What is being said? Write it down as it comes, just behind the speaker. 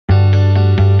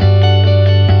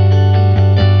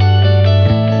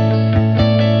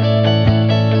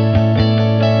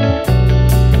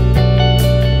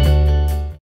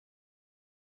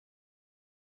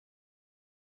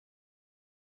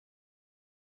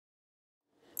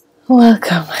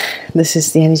Welcome. This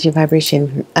is the energy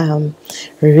vibration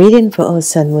reading for all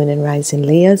sun, moon, and rising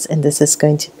Leos, and this is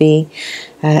going to be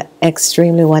an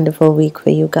extremely wonderful week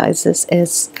for you guys. This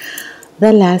is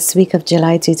the last week of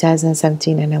July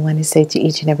 2017, and I want to say to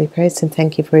each and every person,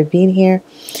 thank you for being here.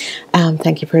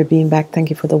 Thank you for being back. Thank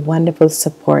you for the wonderful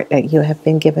support that you have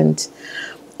been given.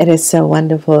 It is so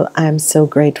wonderful. I'm so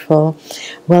grateful.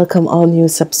 Welcome all new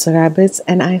subscribers,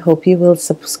 and I hope you will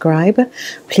subscribe.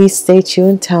 Please stay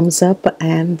tuned, thumbs up,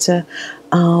 and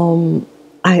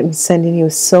I'm sending you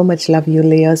so much love, you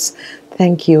Leos.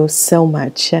 Thank you so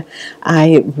much.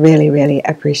 I really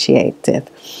appreciate it.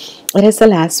 It is the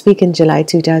last week in July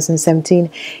 2017,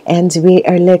 and we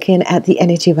are looking at the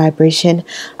energy vibration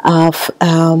of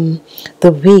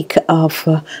the week of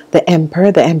the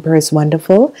Emperor. The Emperor is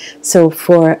wonderful. So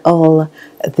for all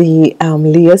the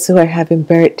Leos who are having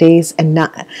birthdays and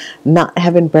not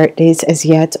having birthdays as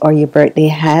yet, or your birthday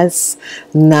has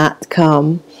not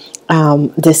come,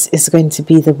 this is going to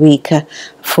be the week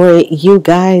for you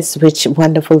guys, which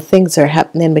wonderful things are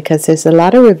happening, because there's a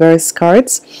lot of reverse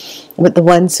cards, but the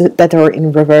ones that are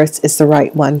in reverse is the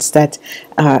right ones that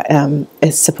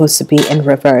is supposed to be in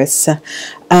reverse.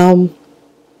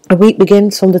 A week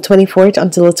begins from the 24th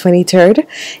until the 23rd,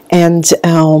 and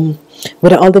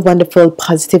with all the wonderful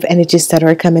positive energies that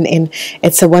are coming in,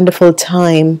 it's a wonderful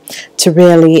time to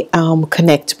really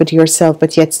connect with yourself,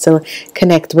 but yet still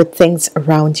connect with things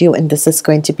around you, and this is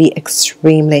going to be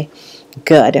extremely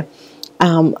good.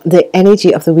 The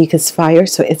energy of the week is fire,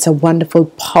 so it's a wonderful,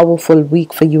 powerful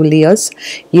week for you Leos.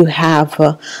 You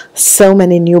have so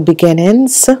many new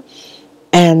beginnings,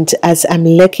 and as I'm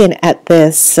looking at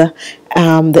this,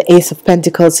 the Ace of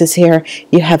Pentacles is here.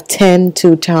 You have 10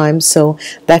 two times, so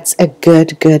that's a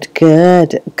good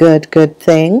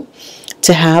thing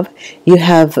to have. You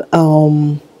have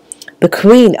the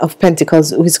Queen of Pentacles,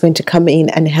 who is going to come in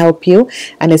and help you,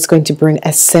 and it's going to bring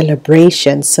a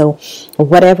celebration. So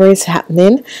whatever is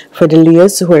happening for the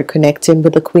Leos who are connecting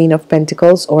with the Queen of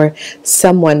Pentacles, or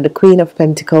someone the Queen of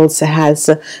Pentacles has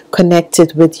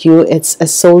connected with you, it's a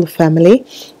soul family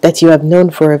that you have known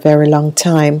for a very long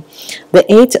time.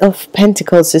 The Eight of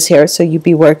Pentacles is here, so you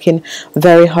be working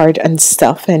very hard and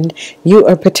stuff, and you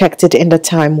are protected in the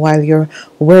time while you're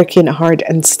working hard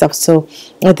and stuff. So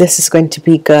this is going to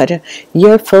be good.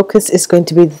 Your focus is going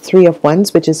to be the Three of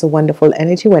Wands, which is a wonderful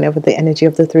energy. Whenever the energy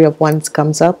of the Three of Wands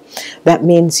comes up, that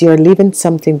means you're leaving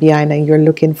something behind and you're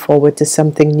looking forward to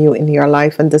something new in your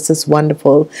life, and this is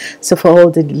wonderful. So for all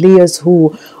the Leos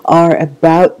who are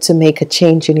about to make a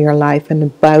change in your life and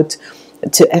about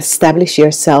to establish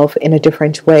yourself in a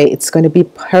different way, it's going to be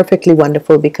perfectly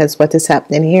wonderful, because what is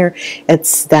happening here,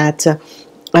 it's that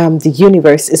the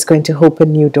universe is going to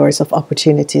open new doors of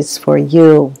opportunities for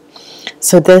you.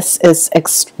 So this is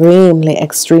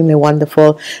extremely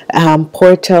wonderful.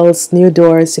 Portals, new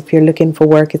doors. If you're looking for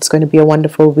work, it's going to be a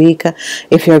wonderful week.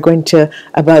 If you're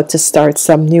about to start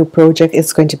some new project,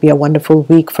 it's going to be a wonderful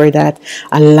week for that.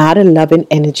 A lot of loving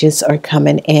energies are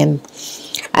coming in.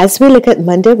 As we look at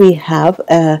Monday, we have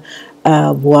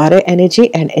water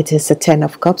energy, and it is a 10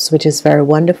 of Cups, which is very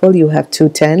wonderful. You have two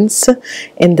tens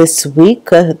in this week.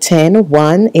 10,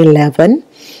 1, 11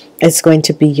 is going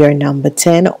to be your number.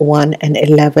 10, 1, and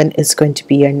 11 is going to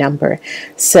be your number.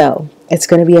 So it's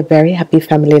going to be a very happy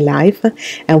family life.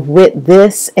 And with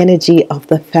this energy of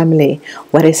the family,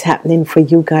 what is happening for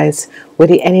you guys, with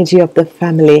the energy of the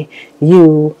family,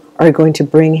 you are going to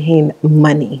bring in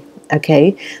money.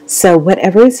 Okay, so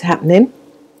whatever is happening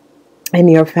in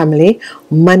your family,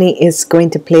 money is going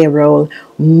to play a role.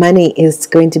 Money is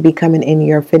going to be coming in.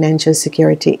 Your financial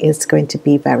security is going to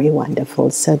be very wonderful.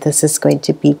 So this is going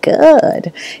to be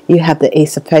good. You have the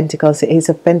Ace of Pentacles. The Ace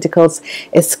of Pentacles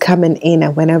is coming in,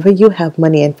 and whenever you have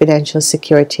money and financial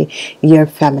security, your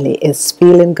family is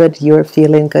feeling good, you're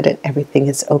feeling good, and everything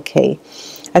is okay.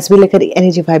 As we look at the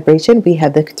energy vibration, we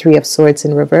have the Three of Swords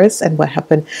in reverse. And what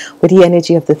happened with the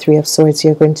energy of the Three of Swords,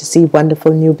 you're going to see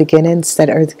wonderful new beginnings that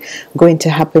are going to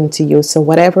happen to you. So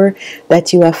whatever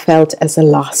that you have felt as a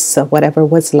loss, whatever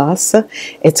was lost,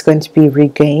 it's going to be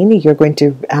regained. You're going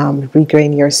to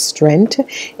regain your strength.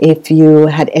 If you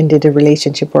had ended a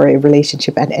relationship, or a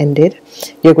relationship had ended,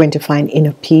 you're going to find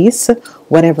inner peace.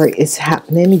 Whatever is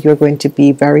happening, you're going to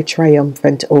be very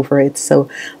triumphant over it. So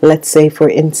let's say, for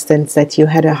instance, that you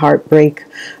had a heartbreak,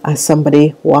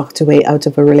 somebody walked away out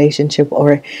of a relationship,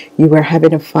 or you were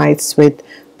having a fight with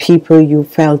people, you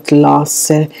felt lost,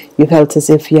 you felt as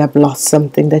if you have lost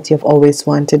something that you've always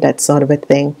wanted, that sort of a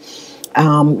thing.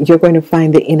 You're going to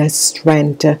find the inner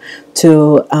strength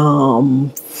to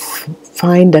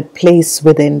find that place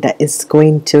within that is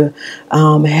going to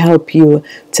help you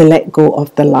to let go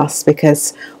of the loss,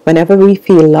 because whenever we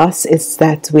feel lost, it's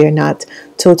that we're not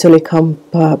totally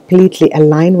completely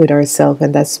aligned with ourselves,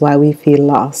 and that's why we feel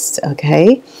lost.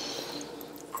 Okay,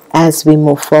 as we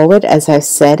move forward, as I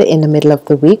said, in the middle of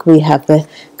the week, we have the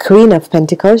Queen of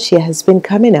Pentacles. She has been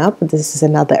coming up. This is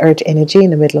another earth energy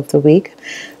in the middle of the week.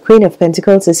 Queen of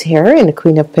Pentacles is here, and the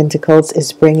Queen of Pentacles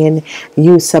is bringing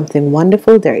you something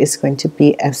wonderful. There is going to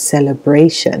be a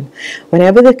celebration.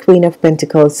 Whenever the Queen of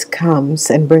Pentacles comes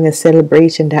and bring a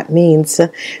celebration, that means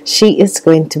she is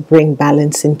going to bring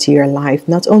balance into your life.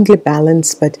 Not only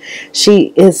balance, but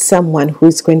she is someone who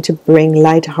is going to bring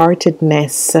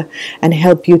lightheartedness and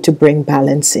help you to bring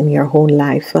balance in your own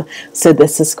life. So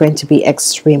this is going to be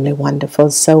extremely wonderful.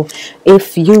 So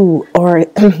if you are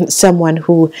someone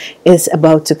who is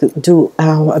about to do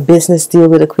a business deal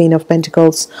with the Queen of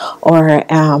Pentacles, or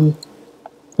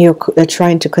you're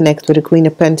trying to connect with the Queen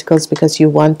of Pentacles because you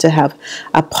want to have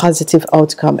a positive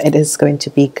outcome, it is going to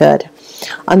be good.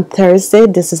 On Thursday,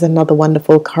 this is another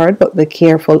wonderful card, but be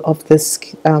careful of this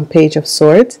Page of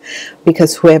Swords,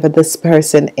 because whoever this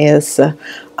person is,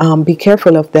 be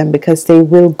careful of them, because they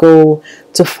will go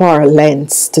to far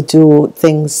lengths to do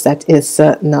things that is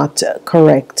not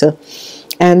correct.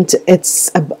 And it's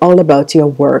all about your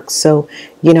work. So,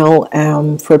 you know,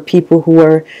 for people who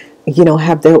are, you know,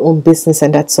 have their own business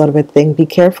and that sort of a thing, be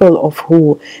careful of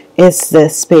who is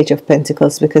this Page of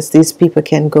Pentacles, because these people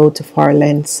can go to far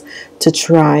lengths to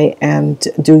try and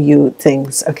do you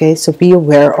things. Okay, so be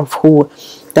aware of who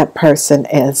that person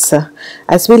is.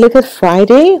 As we look at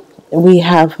Friday, we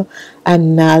have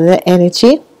another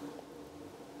energy,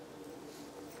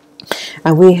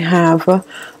 and we have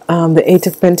the Eight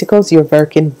of Pentacles. You're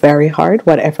working very hard.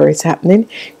 Whatever is happening,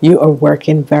 you are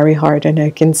working very hard. And I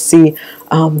can see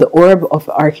the orb of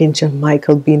Archangel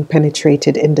Michael being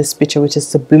penetrated in this picture, which is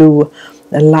the blue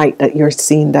light that you're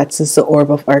seeing. That's just the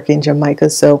orb of Archangel Michael.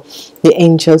 So the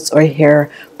angels are here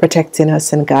protecting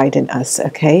us and guiding us.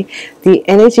 Okay, the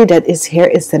energy that is here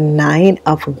is the Nine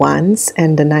of Wands,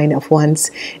 and the Nine of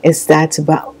Wands is that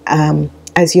about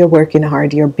as you're working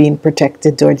hard, you're being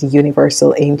protected by the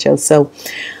universal angels. So,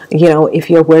 you know, if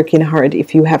you're working hard,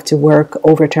 if you have to work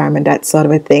overtime and that sort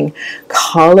of a thing,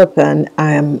 call upon,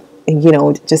 you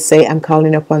know, just say, I'm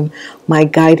calling upon my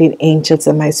guiding angels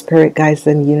and my spirit guides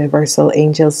and universal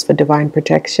angels for divine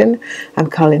protection. I'm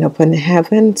calling upon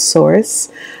heaven,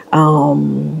 source,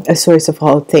 a source of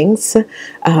all things,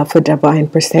 for divine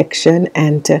protection,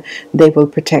 and they will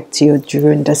protect you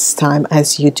during this time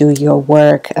as you do your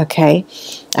work. Okay,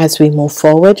 as we move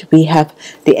forward, we have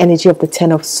the energy of the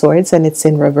Ten of Swords, and it's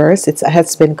in reverse. It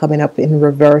has been coming up in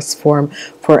reverse form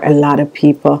for a lot of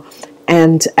people.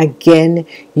 And again,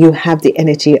 you have the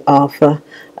energy of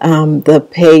the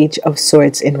Page of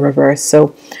Swords in reverse.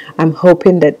 So I'm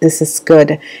hoping that this is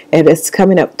good. It is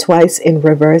coming up twice in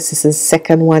reverse. This is the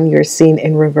second one you're seeing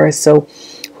in reverse. So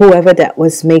whoever that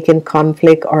was making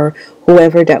conflict, or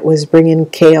whoever that was bringing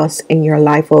chaos in your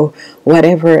life, or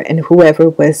whatever, and whoever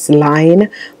was lying,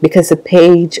 because the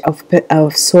Page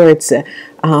of Swords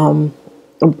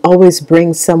always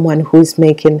brings someone who's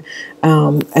making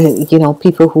you know,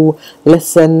 people who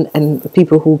listen and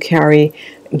people who carry,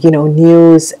 you know,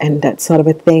 news and that sort of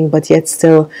a thing, but yet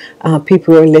still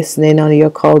people who are listening on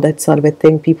your call, that sort of a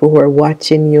thing, people who are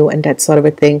watching you and that sort of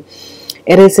a thing.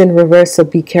 It is in reverse, so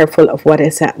be careful of what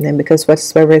is happening, because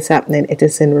whatsoever is happening, it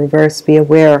is in reverse. Be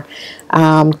aware.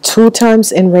 2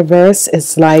 times in reverse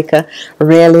is like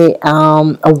really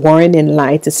a warning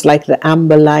light. It's like the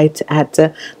amber light at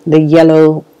the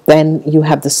yellow, then you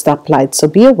have the stoplight. So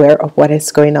be aware of what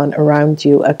is going on around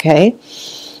you. Okay,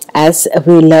 as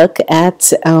we look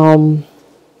at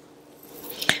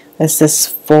is this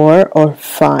 4 or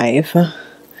 5?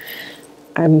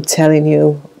 I'm telling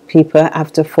you, people,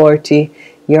 after 40,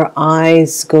 your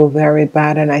eyes go very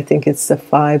bad, and I think it's the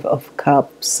 5 of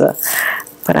Cups.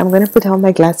 But I'm going to put on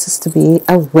my glasses to be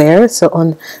aware. So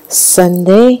on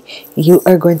Sunday, you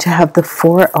are going to have the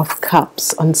 4 of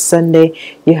Cups. On Sunday,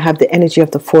 you have the energy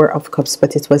of the 4 of Cups,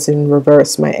 but it was in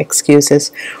reverse. My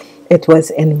excuses. It was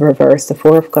in reverse, the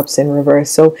 4 of Cups in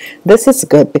reverse. So this is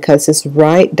good, because it's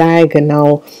right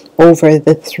diagonal over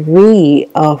the 3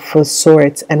 of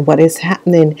Swords. And what is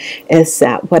happening is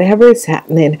that whatever is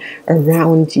happening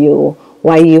around you,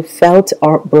 why you felt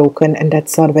heartbroken and that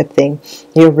sort of a thing,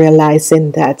 you're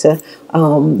realizing that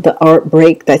the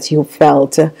heartbreak that you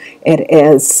felt, it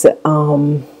is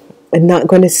not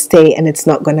going to stay, and it's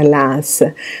not going to last.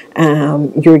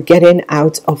 You're getting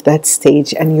out of that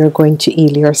stage, and you're going to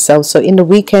heal yourself. So in the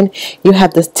weekend, you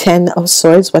have the 10 of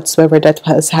Swords, whatsoever that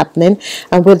was happening,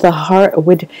 and with the heart,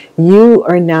 with you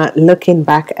are not looking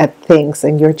back at things,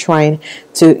 and you're trying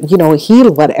to, you know,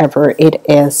 heal whatever it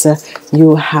is.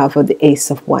 You have the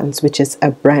Ace of Wands, which is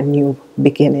a brand new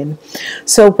beginning.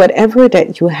 So whatever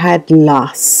that you had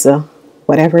lost,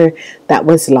 whatever that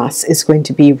was lost is going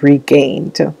to be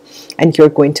regained, and you're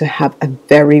going to have a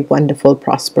very wonderful,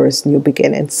 prosperous new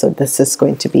beginning. So this is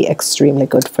going to be extremely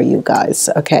good for you guys.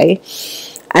 Okay,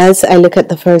 as I look at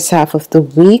the first half of the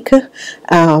week,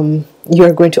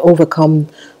 you're going to overcome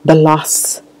the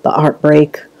loss, the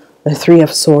heartbreak, the Three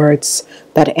of Swords,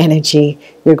 that energy.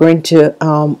 You're going to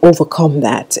overcome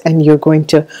that, and you're going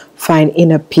to find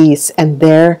inner peace, and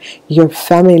there your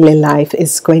family life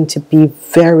is going to be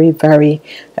very, very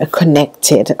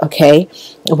connected, okay,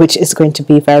 which is going to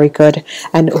be very good.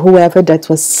 And whoever that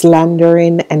was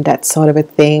slandering and that sort of a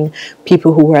thing,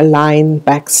 people who were lying,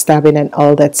 backstabbing and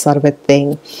all that sort of a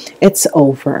thing, it's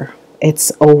over.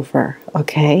 It's over,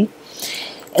 okay.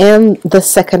 In the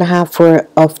second half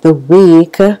of the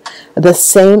week, the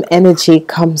same energy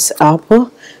comes up.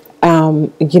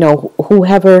 You know,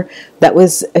 whoever that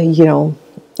was, you know,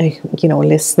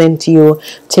 listening to you,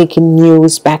 taking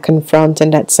news back and front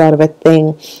and that sort of a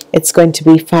thing, it's going to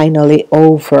be finally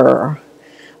over,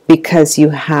 because you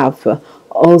have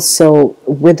also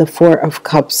with the Four of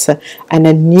Cups and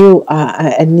a new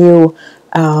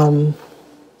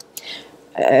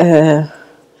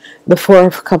the Four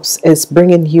of Cups is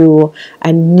bringing you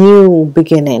a new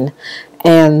beginning,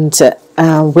 and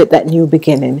with that new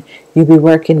beginning, you'll be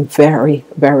working very,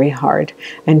 very hard,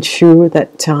 and through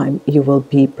that time you will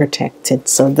be protected.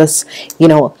 So this, you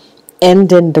know,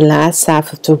 ending the last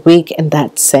half of the week, in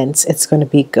that sense, it's going to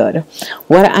be good.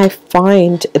 What I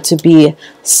find to be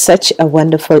such a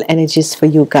wonderful energies for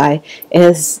you guys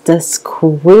is this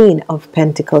Queen of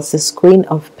Pentacles. This Queen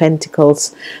of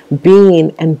Pentacles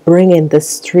being and bringing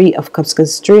this Three of Cups,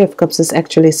 because Three of Cups is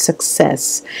actually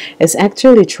success. It's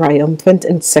actually triumphant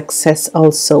and success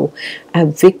also. A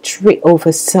victory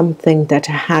over something that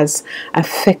has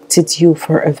affected you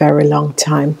for a very long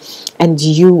time, and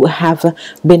you have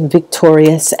been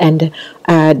victorious, and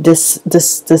this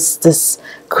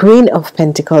Queen of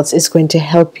Pentacles is going to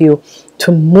help you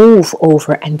to move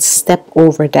over and step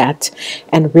over that,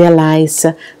 and realize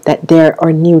that there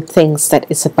are new things that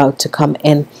is about to come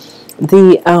in.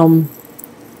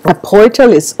 A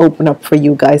portal is open up for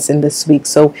you guys in this week.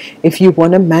 So if you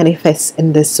want to manifest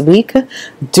in this week,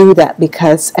 do that,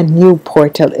 because a new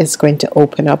portal is going to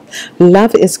open up.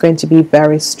 Love is going to be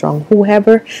very strong.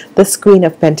 Whoever the Queen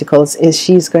of Pentacles is,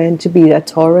 she's going to be a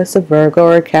Taurus, a Virgo,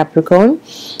 or a Capricorn.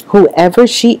 Whoever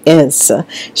she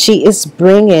is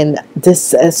bringing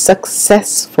this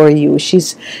success for you.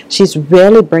 She's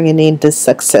really bringing in this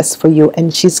success for you,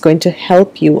 and she's going to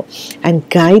help you and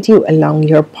guide you along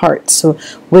your path. So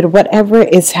with whatever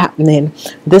is happening,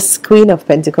 this Queen of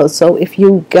Pentacles, so if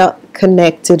you got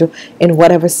connected in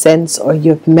whatever sense, or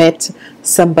you've met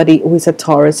somebody who is a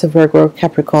Taurus, a Virgo, or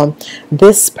Capricorn,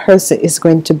 this person is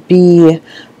going to be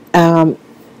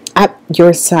at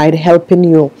your side, helping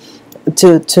you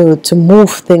to move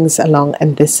things along,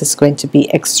 and this is going to be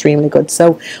extremely good.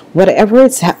 So whatever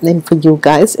is happening for you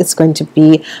guys, it's going to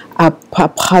be a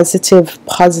positive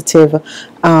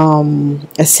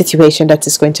a situation that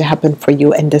is going to happen for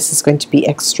you, and this is going to be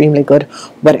extremely good,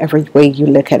 whatever way you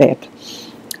look at it.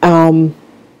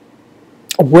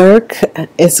 Work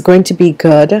is going to be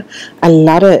good. A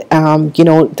lot of you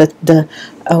know, the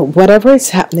whatever is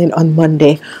happening on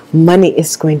Monday, money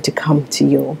is going to come to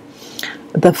you.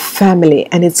 The family,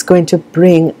 and it's going to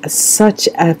bring such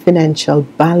a financial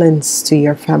balance to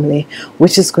your family,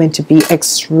 which is going to be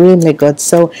extremely good.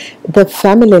 So the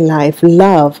family life,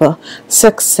 love,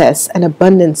 success and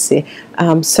abundance,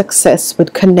 success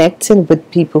with connecting with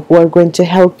people who are going to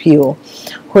help you,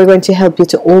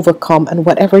 to overcome, and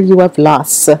whatever you have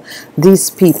lost, these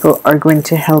people are going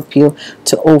to help you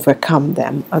to overcome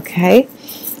them. Okay,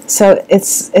 so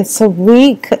it's a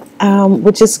week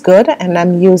which is good, and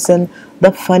I'm using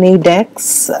the funny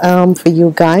decks for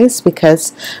you guys,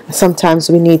 because sometimes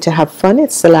we need to have fun.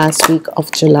 It's the last week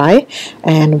of July,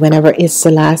 and whenever it's the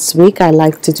last week, I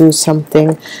like to do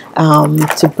something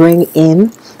to bring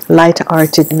in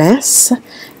light-heartedness.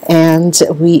 And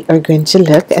we are going to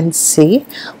look and see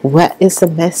what is the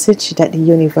message that the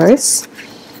universe,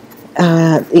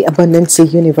 the abundance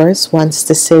universe, wants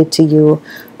to say to you,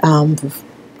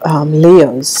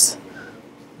 Leos.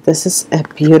 This is a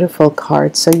beautiful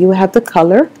card. So you have the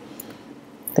color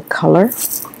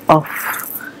of,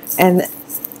 and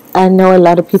I know a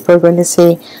lot of people are going to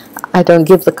say I don't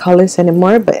give the colors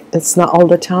anymore, but it's not all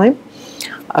the time.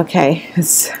 Okay,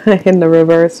 it's in the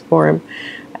reverse form,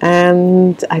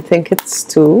 and I think it's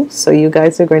 2, so you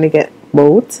guys are going to get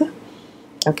both.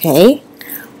 Okay,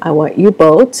 I want you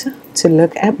both to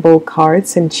look at both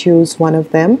cards and choose one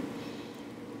of them.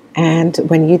 And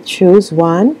when you choose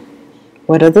one,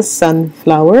 whether the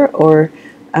sunflower or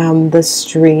the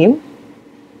stream,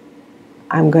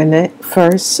 I'm going to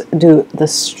first do the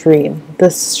stream. The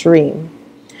stream.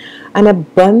 An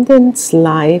abundant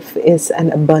life is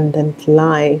an abundant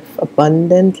life.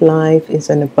 Abundant life is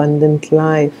an abundant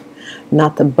life.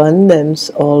 Not abundance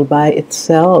all by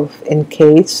itself. In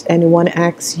case anyone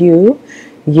asks you,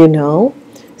 you know,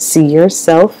 see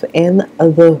yourself in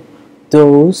the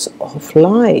dose of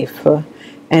life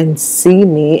and see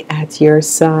me at your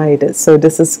side. So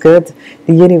this is good.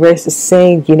 The universe is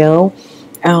saying, you know,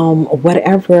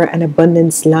 whatever an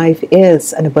abundance life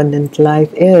is, an abundant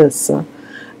life is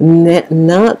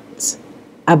not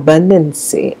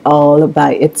abundancy all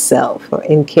by itself.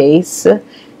 In case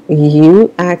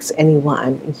you ask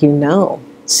anyone, you know,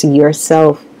 see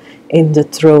yourself in the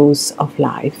throes of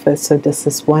life. So this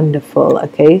is wonderful.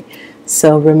 Okay,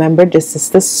 so remember, this is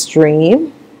the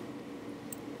stream.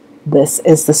 This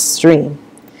is the stream.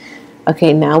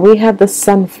 Okay, now we have the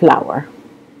sunflower.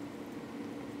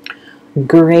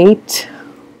 Great,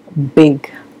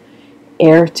 big,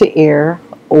 ear to ear,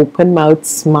 open mouth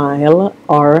smile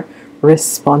are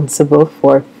responsible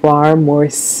for far more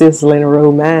sizzling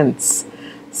romance,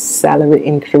 salary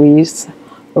increase,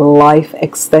 life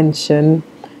extension,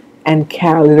 and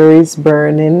calories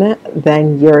burning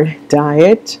than your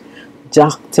diet.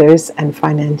 Doctors and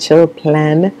financial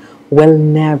plan will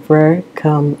never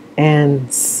come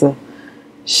ends.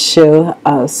 Show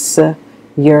us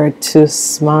your to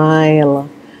smile.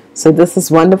 So this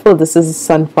is wonderful. This is a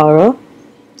sunflower.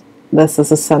 This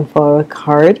is a sunflower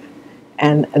card,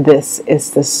 and this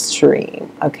is the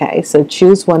stream. Okay, so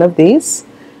choose one of these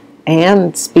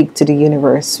and speak to the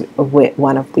universe with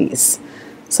one of these.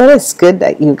 So it's good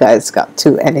that you guys got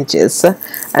 2 energies.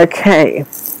 Okay,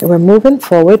 we're moving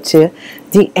forward to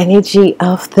the energy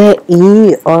of the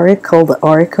E Oracle, the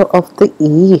Oracle of the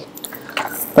E.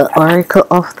 The Oracle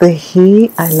of the E.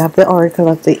 I love the Oracle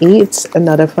of the E. It's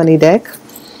another funny deck.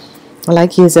 I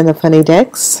like using the funny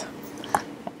decks.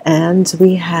 And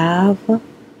we have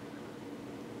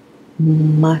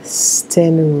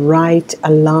musting right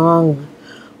along.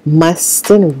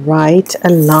 Musting right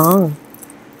along.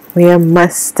 We are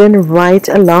musting right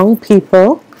along,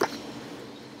 people.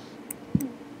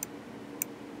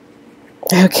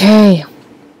 Okay.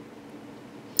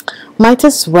 Might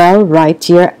as well write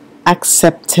your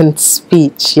acceptance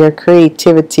speech. Your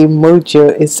creativity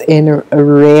mojo is in a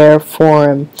rare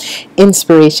form.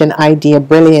 Inspiration, idea,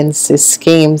 brilliance,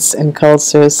 schemes and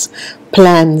cultures,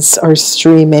 plans are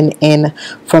streaming in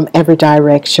from every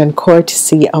direction,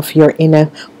 courtesy of your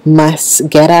inner must.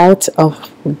 Get out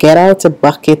a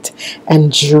bucket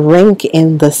and drink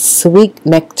in the sweet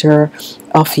nectar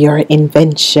of your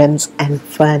inventions and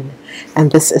fun.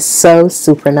 And this is so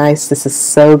super nice. This is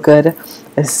so good.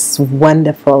 It's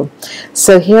wonderful.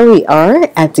 So here we are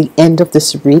at the end of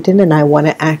this reading, and I want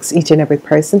to ask each and every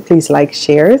person, please like,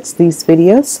 share these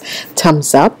videos,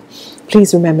 thumbs up.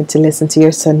 Please remember to listen to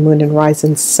your sun, moon, and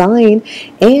rising sign.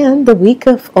 And the week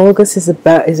of August is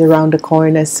around the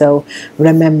corner. So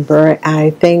remember,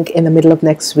 I think in the middle of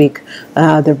next week,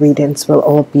 the readings will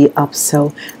all be up.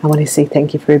 So I want to say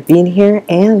thank you for being here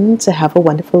and to have a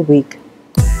wonderful week.